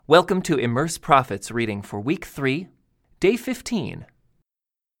Welcome to Immerse Prophets reading for Week 3, Day 15.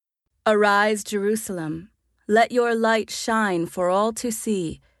 Arise, Jerusalem. Let your light shine for all to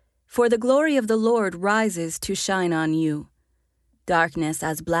see, for the glory of the Lord rises to shine on you. Darkness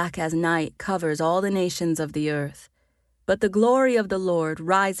as black as night covers all the nations of the earth, but the glory of the Lord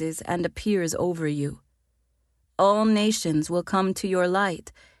rises and appears over you. All nations will come to your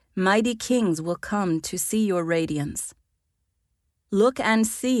light, mighty kings will come to see your radiance. Look and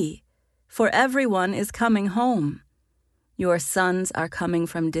see, for everyone is coming home. Your sons are coming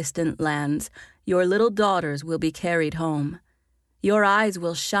from distant lands, your little daughters will be carried home. Your eyes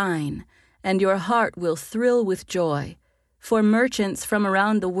will shine, and your heart will thrill with joy, for merchants from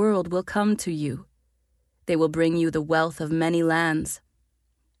around the world will come to you. They will bring you the wealth of many lands.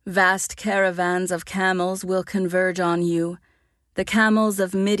 Vast caravans of camels will converge on you, the camels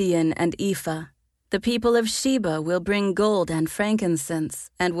of Midian and Ephah. The people of Sheba will bring gold and frankincense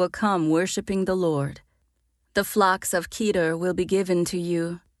and will come worshiping the Lord. The flocks of Kedar will be given to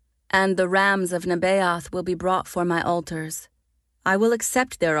you, and the rams of Nebaioth will be brought for my altars. I will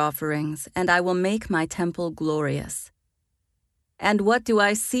accept their offerings, and I will make my temple glorious. And what do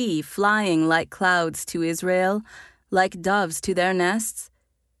I see flying like clouds to Israel, like doves to their nests?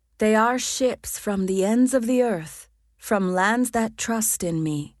 They are ships from the ends of the earth, from lands that trust in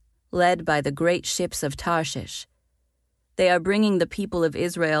me, led by the great ships of Tarshish. They are bringing the people of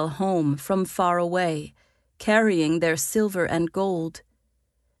Israel home from far away, carrying their silver and gold.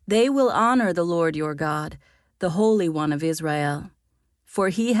 They will honor the Lord your God, the Holy One of Israel, for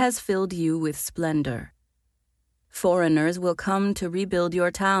he has filled you with splendor. Foreigners will come to rebuild your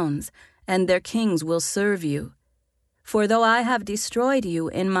towns, and their kings will serve you. For though I have destroyed you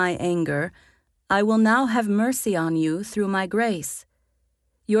in my anger, I will now have mercy on you through my grace.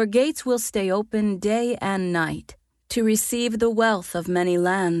 Your gates will stay open day and night to receive the wealth of many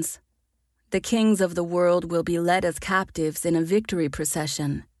lands. The kings of the world will be led as captives in a victory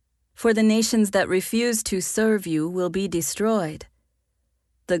procession, for the nations that refuse to serve you will be destroyed.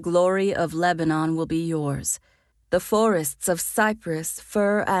 The glory of Lebanon will be yours, the forests of cypress,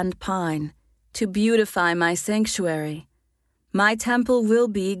 fir, and pine, to beautify my sanctuary. My temple will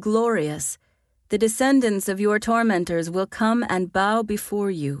be glorious. The descendants of your tormentors will come and bow before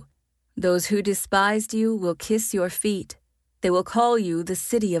you. Those who despised you will kiss your feet. They will call you the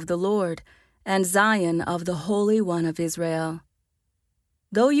city of the Lord, and Zion of the Holy One of Israel.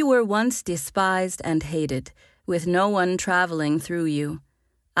 Though you were once despised and hated, with no one traveling through you,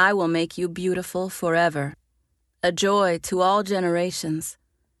 I will make you beautiful forever, a joy to all generations.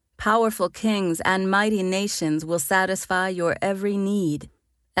 Powerful kings and mighty nations will satisfy your every need,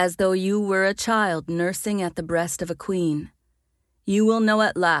 as though you were a child nursing at the breast of a queen. You will know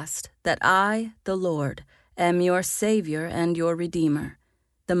at last that I, the Lord, am your Savior and your Redeemer,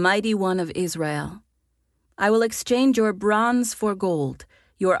 the mighty one of Israel. I will exchange your bronze for gold,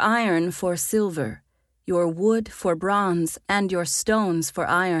 your iron for silver, your wood for bronze, and your stones for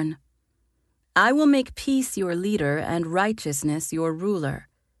iron. I will make peace your leader and righteousness your ruler.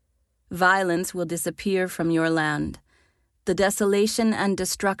 Violence will disappear from your land. The desolation and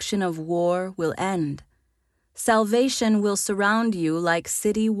destruction of war will end. Salvation will surround you like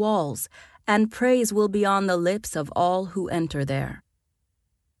city walls, and praise will be on the lips of all who enter there.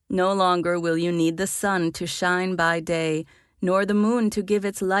 No longer will you need the sun to shine by day, nor the moon to give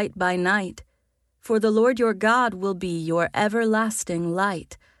its light by night, for the Lord your God will be your everlasting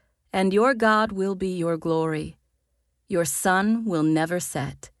light, and your God will be your glory. Your sun will never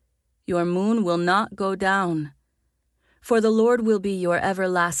set. Your moon will not go down. For the Lord will be your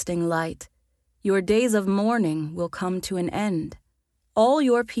everlasting light. Your days of mourning will come to an end. All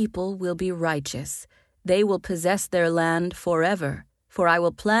your people will be righteous. They will possess their land forever, for I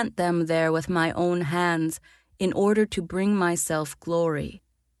will plant them there with my own hands, in order to bring myself glory.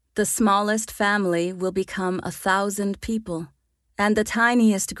 The smallest family will become 1,000 people, and the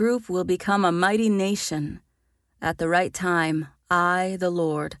tiniest group will become a mighty nation. At the right time, I, the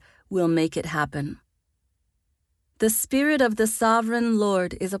Lord, will make it happen. The Spirit of the Sovereign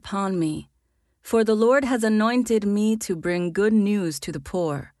Lord is upon me, for the Lord has anointed me to bring good news to the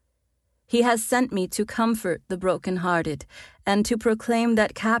poor. He has sent me to comfort the brokenhearted, and to proclaim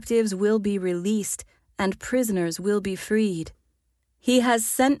that captives will be released and prisoners will be freed. He has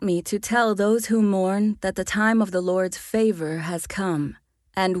sent me to tell those who mourn that the time of the Lord's favor has come,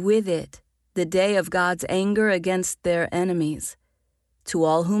 and with it, the day of God's anger against their enemies. To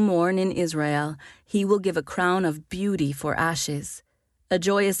all who mourn in Israel, he will give a crown of beauty for ashes, a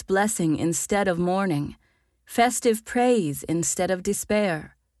joyous blessing instead of mourning, festive praise instead of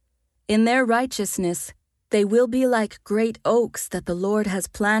despair. In their righteousness, They will be like great oaks that the Lord has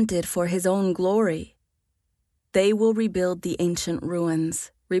planted for his own glory. They will rebuild the ancient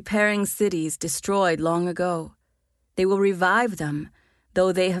ruins, repairing cities destroyed long ago. They will revive them,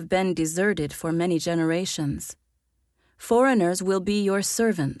 though they have been deserted for many generations. Foreigners will be your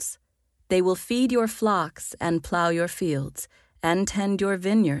servants. They will feed your flocks and plow your fields and tend your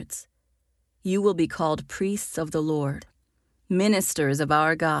vineyards. You will be called priests of the Lord, ministers of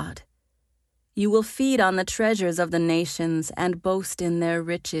our God. You will feed on the treasures of the nations and boast in their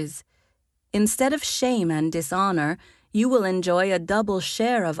riches. Instead of shame and dishonor, you will enjoy a double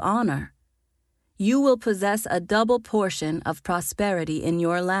share of honor. You will possess a double portion of prosperity in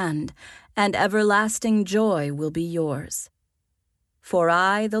your land, and everlasting joy will be yours. For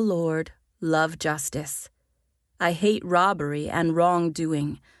I, the Lord, love justice. I hate robbery and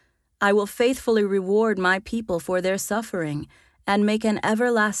wrongdoing. I will faithfully reward my people for their suffering and make an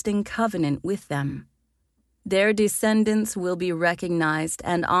everlasting covenant with them. Their descendants will be recognized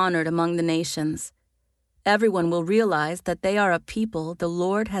and honored among the nations. Everyone will realize that they are a people the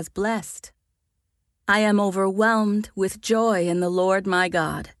Lord has blessed. I am overwhelmed with joy in the Lord my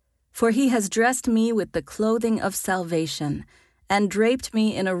God, for he has dressed me with the clothing of salvation and draped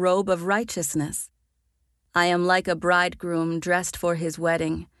me in a robe of righteousness. I am like a bridegroom dressed for his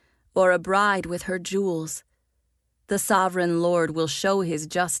wedding, or a bride with her jewels. The sovereign Lord will show his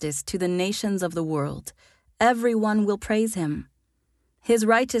justice to the nations of the world. Everyone will praise him. His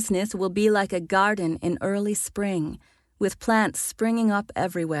righteousness will be like a garden in early spring, with plants springing up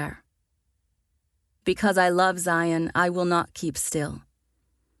everywhere. Because I love Zion, I will not keep still.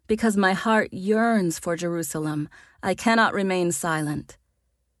 Because my heart yearns for Jerusalem, I cannot remain silent.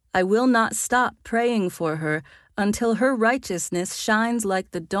 I will not stop praying for her until her righteousness shines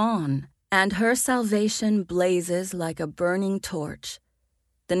like the dawn, and her salvation blazes like a burning torch.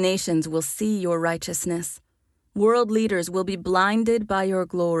 The nations will see your righteousness. World leaders will be blinded by your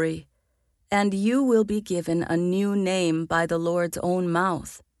glory, and you will be given a new name by the Lord's own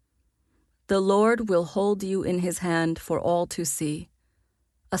mouth. The Lord will hold you in his hand for all to see,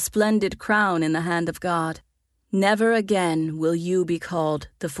 a splendid crown in the hand of God. Never again will you be called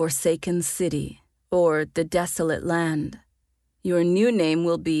the forsaken city or the desolate land. Your new name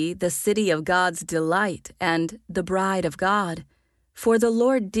will be the city of God's delight and the bride of God, for the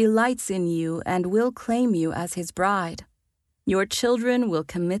Lord delights in you and will claim you as his bride. Your children will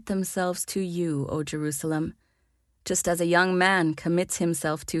commit themselves to you, O Jerusalem, just as a young man commits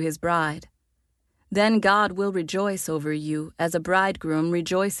himself to his bride. Then God will rejoice over you as a bridegroom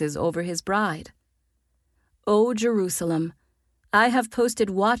rejoices over his bride. O Jerusalem, I have posted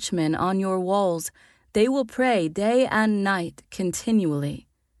watchmen on your walls. They will pray day and night continually.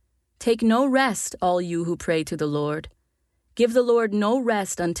 Take no rest, all you who pray to the Lord. Give the Lord no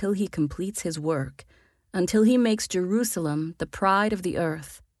rest until he completes his work, until he makes Jerusalem the pride of the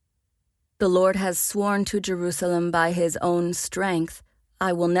earth. The Lord has sworn to Jerusalem by his own strength,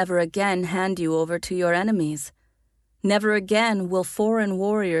 I will never again hand you over to your enemies. Never again will foreign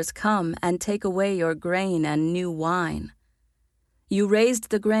warriors come and take away your grain and new wine. You raised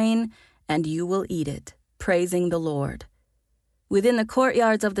the grain, and you will eat it, praising the Lord. Within the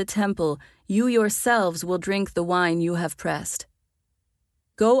courtyards of the temple, you yourselves will drink the wine you have pressed.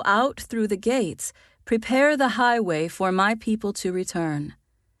 Go out through the gates, prepare the highway for my people to return.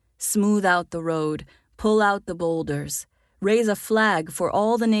 Smooth out the road, pull out the boulders, raise a flag for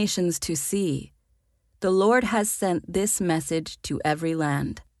all the nations to see. The Lord has sent this message to every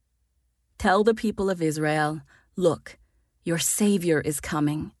land. Tell the people of Israel, look, your Savior is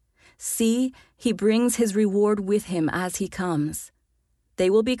coming. See, he brings his reward with him as he comes.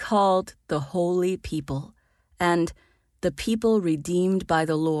 They will be called the Holy People, and the people redeemed by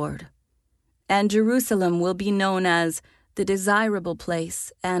the Lord. And Jerusalem will be known as the desirable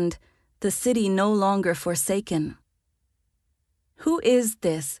place, and the city no longer forsaken. Who is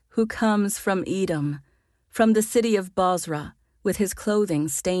this who comes from Edom, from the city of Bozrah, with his clothing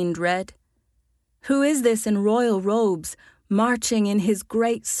stained red? Who is this in royal robes, marching in his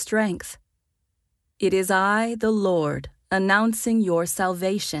great strength? It is I, the Lord, announcing your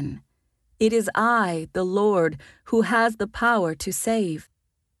salvation. It is I, the Lord, who has the power to save.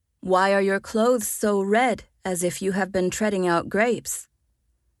 Why are your clothes so red, as if you have been treading out grapes?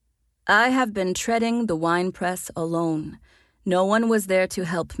 I have been treading the winepress alone. No one was there to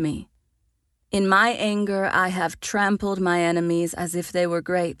help me. In my anger I have trampled my enemies as if they were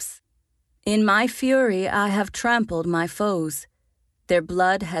grapes. In my fury I have trampled my foes. Their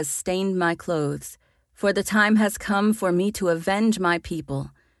blood has stained my clothes, for the time has come for me to avenge my people,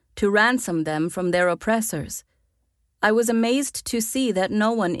 to ransom them from their oppressors. I was amazed to see that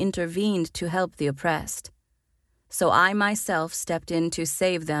no one intervened to help the oppressed. So I myself stepped in to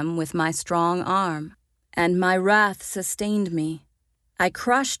save them with my strong arm, and my wrath sustained me. I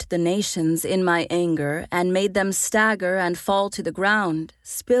crushed the nations in my anger and made them stagger and fall to the ground,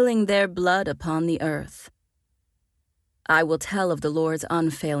 spilling their blood upon the earth. I will tell of the Lord's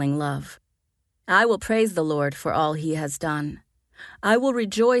unfailing love. I will praise the Lord for all he has done. I will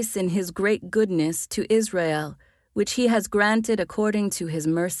rejoice in his great goodness to Israel, which he has granted according to his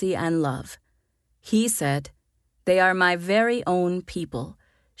mercy and love. He said, "They are my very own people.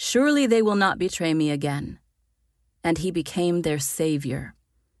 Surely they will not betray me again." And he became their savior.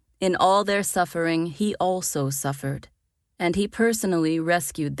 In all their suffering, he also suffered, and he personally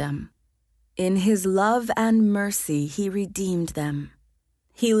rescued them. In his love and mercy, he redeemed them.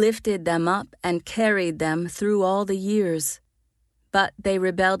 He lifted them up and carried them through all the years. But they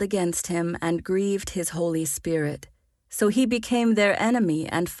rebelled against him and grieved his Holy Spirit. So he became their enemy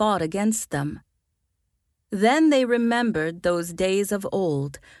and fought against them. Then they remembered those days of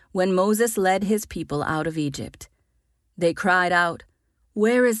old when Moses led his people out of Egypt. They cried out,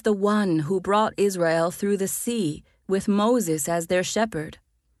 "Where is the one who brought Israel through the sea with Moses as their shepherd?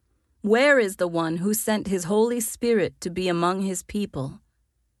 Where is the one who sent his Holy Spirit to be among his people?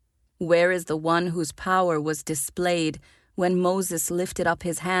 Where is the one whose power was displayed when Moses lifted up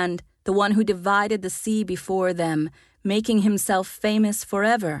his hand, the one who divided the sea before them, making himself famous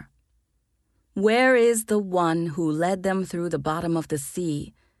forever? Where is the one who led them through the bottom of the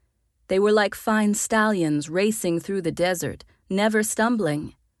sea? They were like fine stallions racing through the desert, never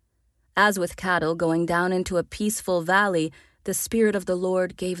stumbling. As with cattle going down into a peaceful valley, the Spirit of the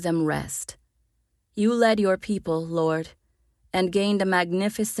Lord gave them rest. You led your people, Lord, and gained a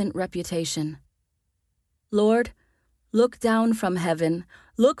magnificent reputation. Lord, look down from heaven,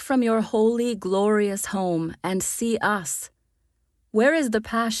 look from your holy, glorious home, and see us. Where is the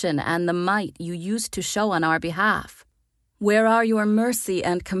passion and the might you used to show on our behalf? Where are your mercy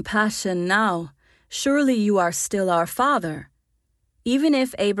and compassion now? Surely you are still our Father. Even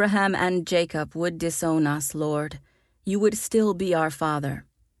if Abraham and Jacob would disown us, Lord, you would still be our Father.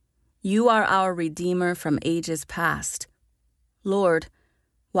 You are our Redeemer from ages past. Lord,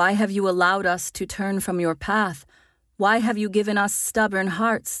 why have you allowed us to turn from your path? Why have you given us stubborn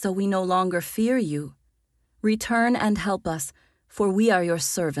hearts so we no longer fear you? Return and help us, for we are your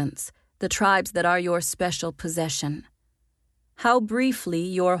servants, the tribes that are your special possession. How briefly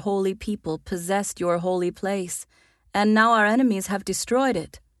your holy people possessed your holy place, and now our enemies have destroyed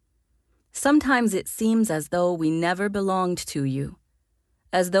it. Sometimes it seems as though we never belonged to you,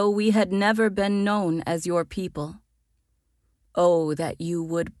 as though we had never been known as your people. Oh, that you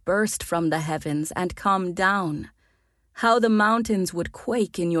would burst from the heavens and come down. How the mountains would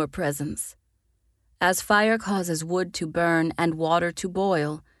quake in your presence. As fire causes wood to burn and water to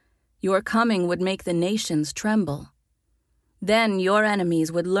boil, your coming would make the nations tremble. Then your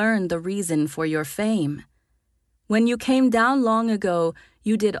enemies would learn the reason for your fame. When you came down long ago,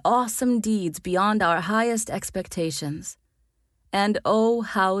 you did awesome deeds beyond our highest expectations. And oh,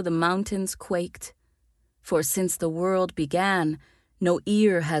 how the mountains quaked. For since the world began, no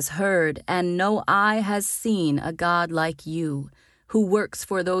ear has heard and no eye has seen a God like you, who works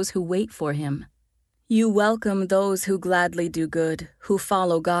for those who wait for him. You welcome those who gladly do good, who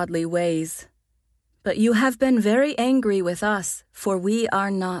follow godly ways. But you have been very angry with us, for we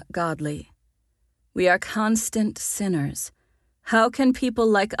are not godly. We are constant sinners. How can people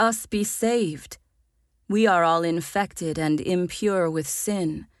like us be saved? We are all infected and impure with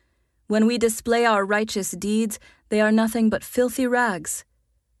sin. When we display our righteous deeds, they are nothing but filthy rags.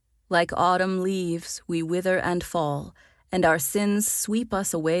 Like autumn leaves, we wither and fall, and our sins sweep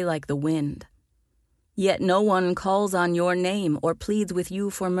us away like the wind. Yet no one calls on your name or pleads with you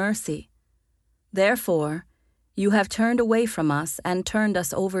for mercy. Therefore, you have turned away from us and turned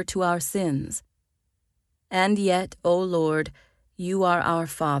us over to our sins. And yet, O Lord, you are our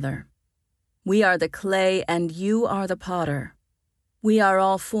Father. We are the clay and you are the potter. We are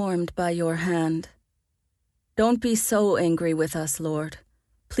all formed by your hand. Don't be so angry with us, Lord.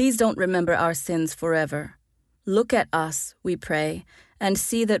 Please don't remember our sins forever. Look at us, we pray, and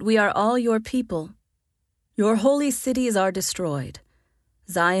see that we are all your people. Your holy cities are destroyed.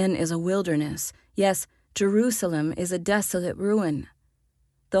 Zion is a wilderness. Yes, Jerusalem is a desolate ruin.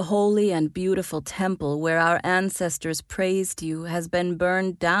 The holy and beautiful temple where our ancestors praised you has been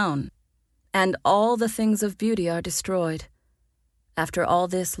burned down, and all the things of beauty are destroyed. After all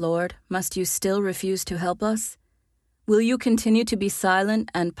this, Lord, must you still refuse to help us? Will you continue to be silent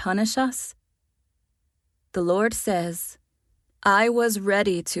and punish us? The Lord says, I was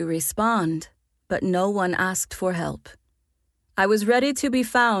ready to respond, but no one asked for help. I was ready to be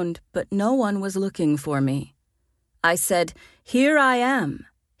found, but no one was looking for me. I said, here I am,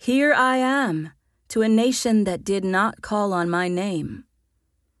 to a nation that did not call on my name.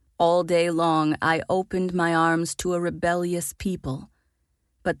 All day long I opened my arms to a rebellious people,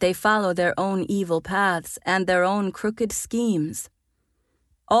 but they follow their own evil paths and their own crooked schemes.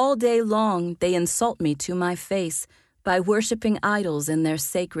 All day long they insult me to my face by worshiping idols in their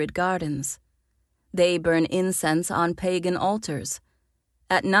sacred gardens. They burn incense on pagan altars.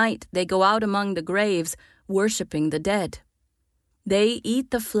 At night they go out among the graves, worshiping the dead. They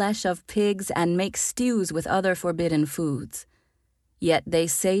eat the flesh of pigs and make stews with other forbidden foods. Yet they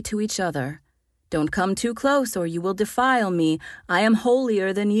say to each other, don't come too close or you will defile me. I am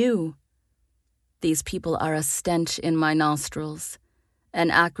holier than you. These people are a stench in my nostrils,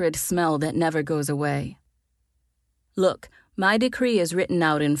 an acrid smell that never goes away. Look, my decree is written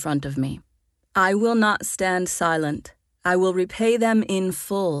out in front of me. I will not stand silent. I will repay them in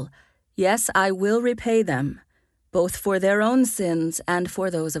full. Yes, I will repay them, both for their own sins and for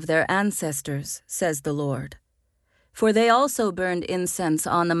those of their ancestors, says the Lord. For they also burned incense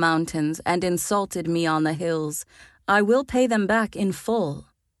on the mountains and insulted me on the hills. I will pay them back in full.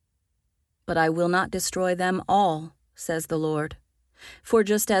 But I will not destroy them all, says the Lord. For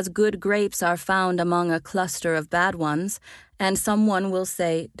just as good grapes are found among a cluster of bad ones, and someone will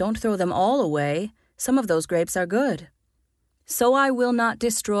say, don't throw them all away, some of those grapes are good. So I will not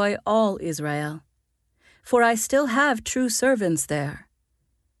destroy all Israel. For I still have true servants there.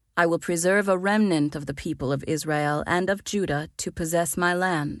 I will preserve a remnant of the people of Israel and of Judah to possess my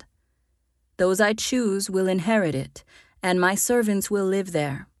land. Those I choose will inherit it, and my servants will live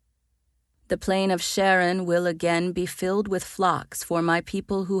there. The plain of Sharon will again be filled with flocks for my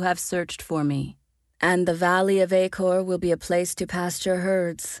people who have searched for me, and the valley of Achor will be a place to pasture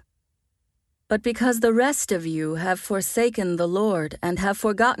herds. But because the rest of you have forsaken the Lord and have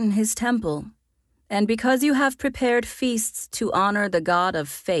forgotten his temple, and because you have prepared feasts to honor the god of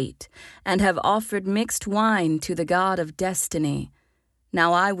fate, and have offered mixed wine to the god of destiny,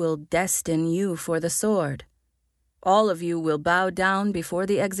 now I will destine you for the sword. All of you will bow down before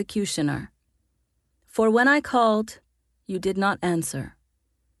the executioner. For when I called, you did not answer.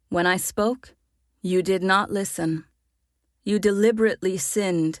 When I spoke, you did not listen. You deliberately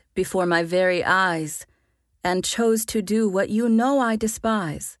sinned before my very eyes, and chose to do what you know I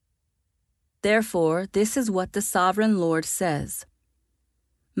despise. Therefore, this is what the sovereign Lord says.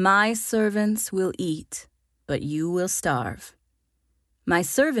 My servants will eat, but you will starve. My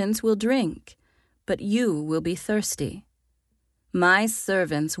servants will drink, but you will be thirsty. My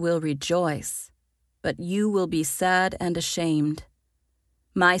servants will rejoice, but you will be sad and ashamed.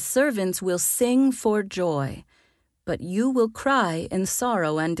 My servants will sing for joy, but you will cry in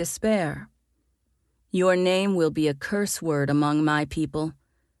sorrow and despair. Your name will be a curse word among my people.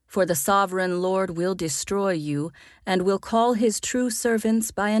 For the sovereign Lord will destroy you, and will call his true servants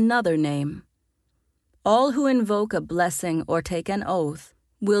by another name. All who invoke a blessing or take an oath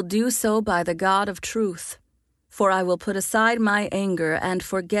will do so by the God of truth. For I will put aside my anger and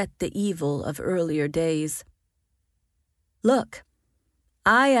forget the evil of earlier days. Look,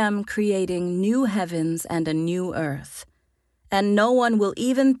 I am creating new heavens and a new earth, and no one will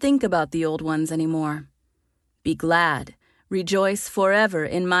even think about the old ones anymore. Be glad. Rejoice forever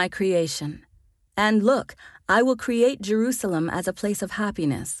in my creation. And look, I will create Jerusalem as a place of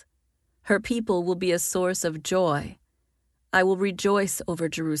happiness. Her people will be a source of joy. I will rejoice over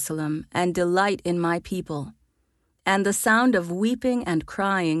Jerusalem and delight in my people. And the sound of weeping and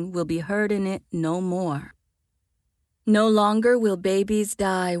crying will be heard in it no more. No longer will babies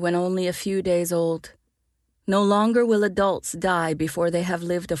die when only a few days old. No longer will adults die before they have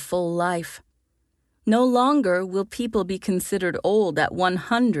lived a full life. No longer will people be considered old at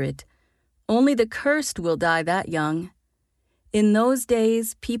 100. Only the cursed will die that young. In those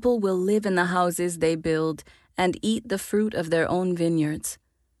days, people will live in the houses they build and eat the fruit of their own vineyards.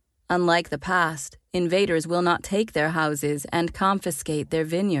 Unlike the past, invaders will not take their houses and confiscate their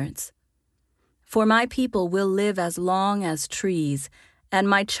vineyards. For my people will live as long as trees, and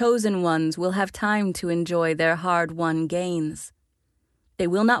my chosen ones will have time to enjoy their hard-won gains. They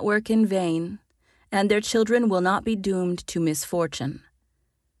will not work in vain, and their children will not be doomed to misfortune.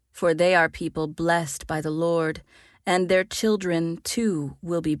 For they are people blessed by the Lord, and their children, too,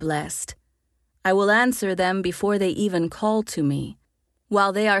 will be blessed. I will answer them before they even call to me.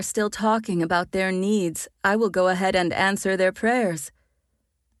 While they are still talking about their needs, I will go ahead and answer their prayers.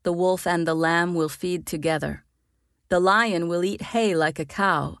 The wolf and the lamb will feed together. The lion will eat hay like a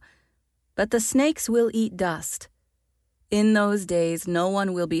cow, but the snakes will eat dust. In those days no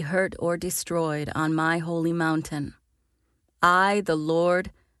one will be hurt or destroyed on my holy mountain. I, the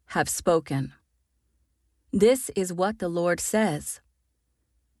Lord, have spoken. This is what the Lord says.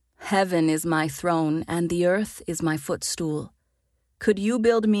 Heaven is my throne, and the earth is my footstool. Could you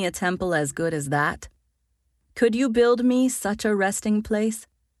build me a temple as good as that? Could you build me such a resting place?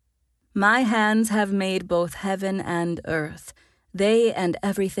 My hands have made both heaven and earth. They and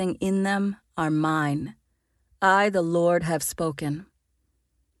everything in them are mine. I, the Lord, have spoken.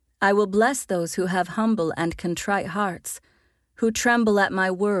 I will bless those who have humble and contrite hearts, who tremble at my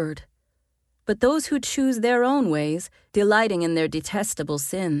word. But those who choose their own ways, delighting in their detestable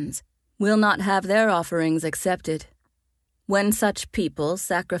sins, will not have their offerings accepted. When such people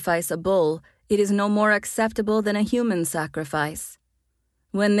sacrifice a bull, it is no more acceptable than a human sacrifice.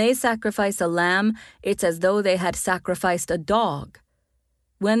 When they sacrifice a lamb, it's as though they had sacrificed a dog.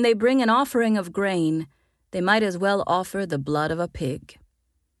 When they bring an offering of grain, they might as well offer the blood of a pig.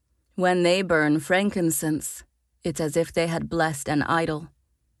 When they burn frankincense, it's as if they had blessed an idol.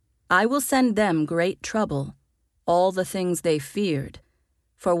 I will send them great trouble, all the things they feared,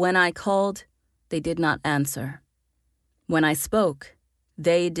 for when I called, they did not answer. When I spoke,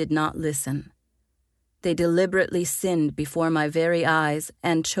 they did not listen. They deliberately sinned before my very eyes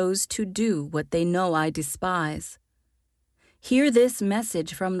and chose to do what they know I despise. Hear this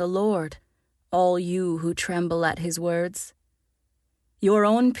message from the Lord, all you who tremble at his words. Your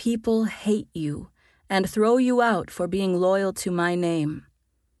own people hate you and throw you out for being loyal to my name.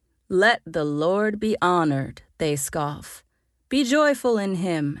 Let the Lord be honored, they scoff. Be joyful in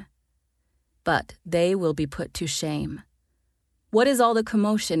him. But they will be put to shame. What is all the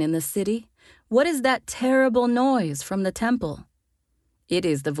commotion in the city? What is that terrible noise from the temple? It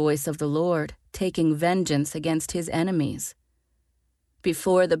is the voice of the Lord, taking vengeance against his enemies.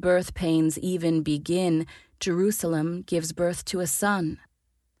 Before the birth pains even begin, Jerusalem gives birth to a son.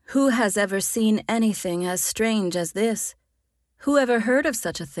 Who has ever seen anything as strange as this? Who ever heard of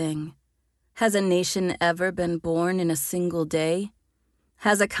such a thing? Has a nation ever been born in a single day?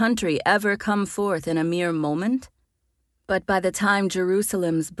 Has a country ever come forth in a mere moment? But by the time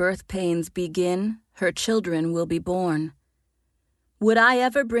Jerusalem's birth pains begin, her children will be born. Would I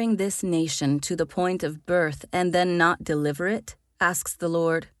ever bring this nation to the point of birth and then not deliver it? Asks the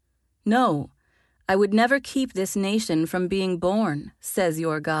Lord. No, I would never keep this nation from being born, says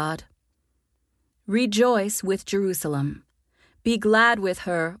your God. Rejoice with Jerusalem. Be glad with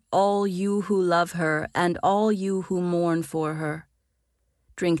her, all you who love her and all you who mourn for her.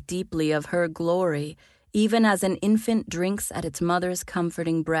 Drink deeply of her glory, even as an infant drinks at its mother's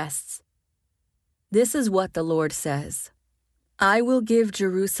comforting breasts. This is what the Lord says. I will give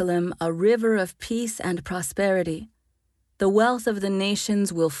Jerusalem a river of peace and prosperity. The wealth of the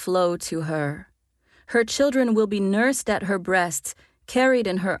nations will flow to her. Her children will be nursed at her breasts, carried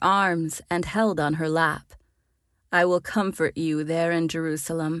in her arms, and held on her lap. I will comfort you there in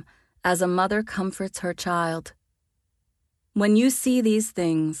Jerusalem, as a mother comforts her child. When you see these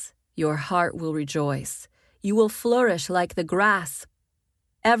things, your heart will rejoice. You will flourish like the grass.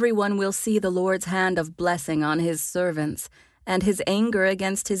 Everyone will see the Lord's hand of blessing on his servants, and his anger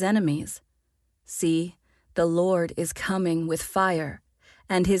against his enemies. See, the Lord is coming with fire,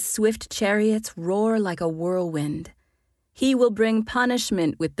 and his swift chariots roar like a whirlwind. He will bring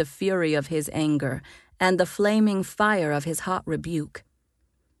punishment with the fury of his anger, and the flaming fire of his hot rebuke.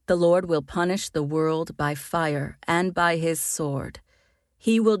 The Lord will punish the world by fire and by his sword.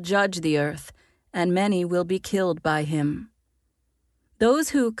 He will judge the earth, and many will be killed by him. Those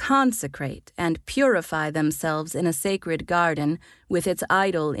who consecrate and purify themselves in a sacred garden with its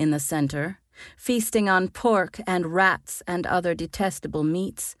idol in the center, feasting on pork and rats and other detestable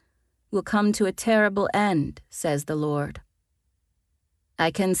meats, will come to a terrible end, says the Lord. I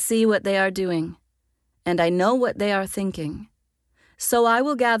can see what they are doing, and I know what they are thinking. So I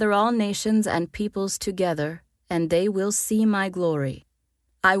will gather all nations and peoples together, and they will see my glory.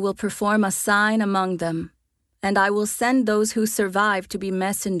 I will perform a sign among them, and I will send those who survive to be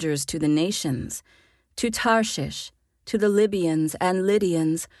messengers to the nations, to Tarshish, to the Libyans and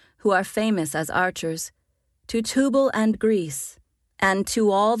Lydians who are famous as archers, to Tubal and Greece, and to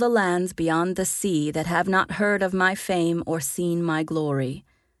all the lands beyond the sea that have not heard of my fame or seen my glory.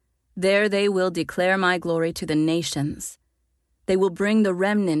 There they will declare my glory to the nations. They will bring the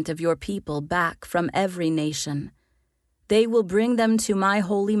remnant of your people back from every nation. They will bring them to my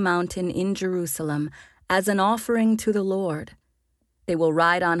holy mountain in Jerusalem as an offering to the Lord. They will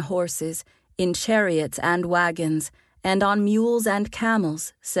ride on horses, in chariots and wagons, and on mules and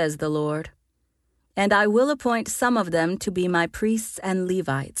camels, says the Lord. And I will appoint some of them to be my priests and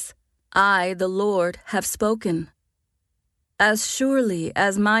Levites. I, the Lord, have spoken. As surely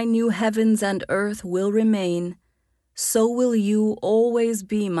as my new heavens and earth will remain, so will you always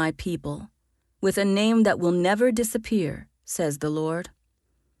be my people. with a name that will never disappear, says the Lord.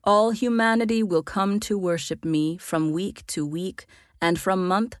 All humanity will come to worship me from week to week and from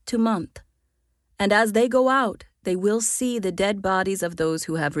month to month. And as they go out, they will see the dead bodies of those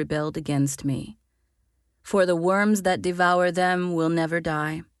who have rebelled against me. For the worms that devour them will never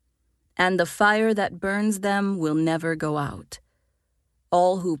die, and the fire that burns them will never go out.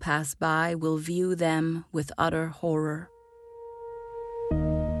 All who pass by will view them with utter horror.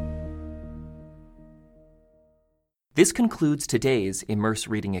 This concludes today's Immerse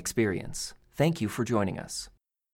reading experience. Thank you for joining us.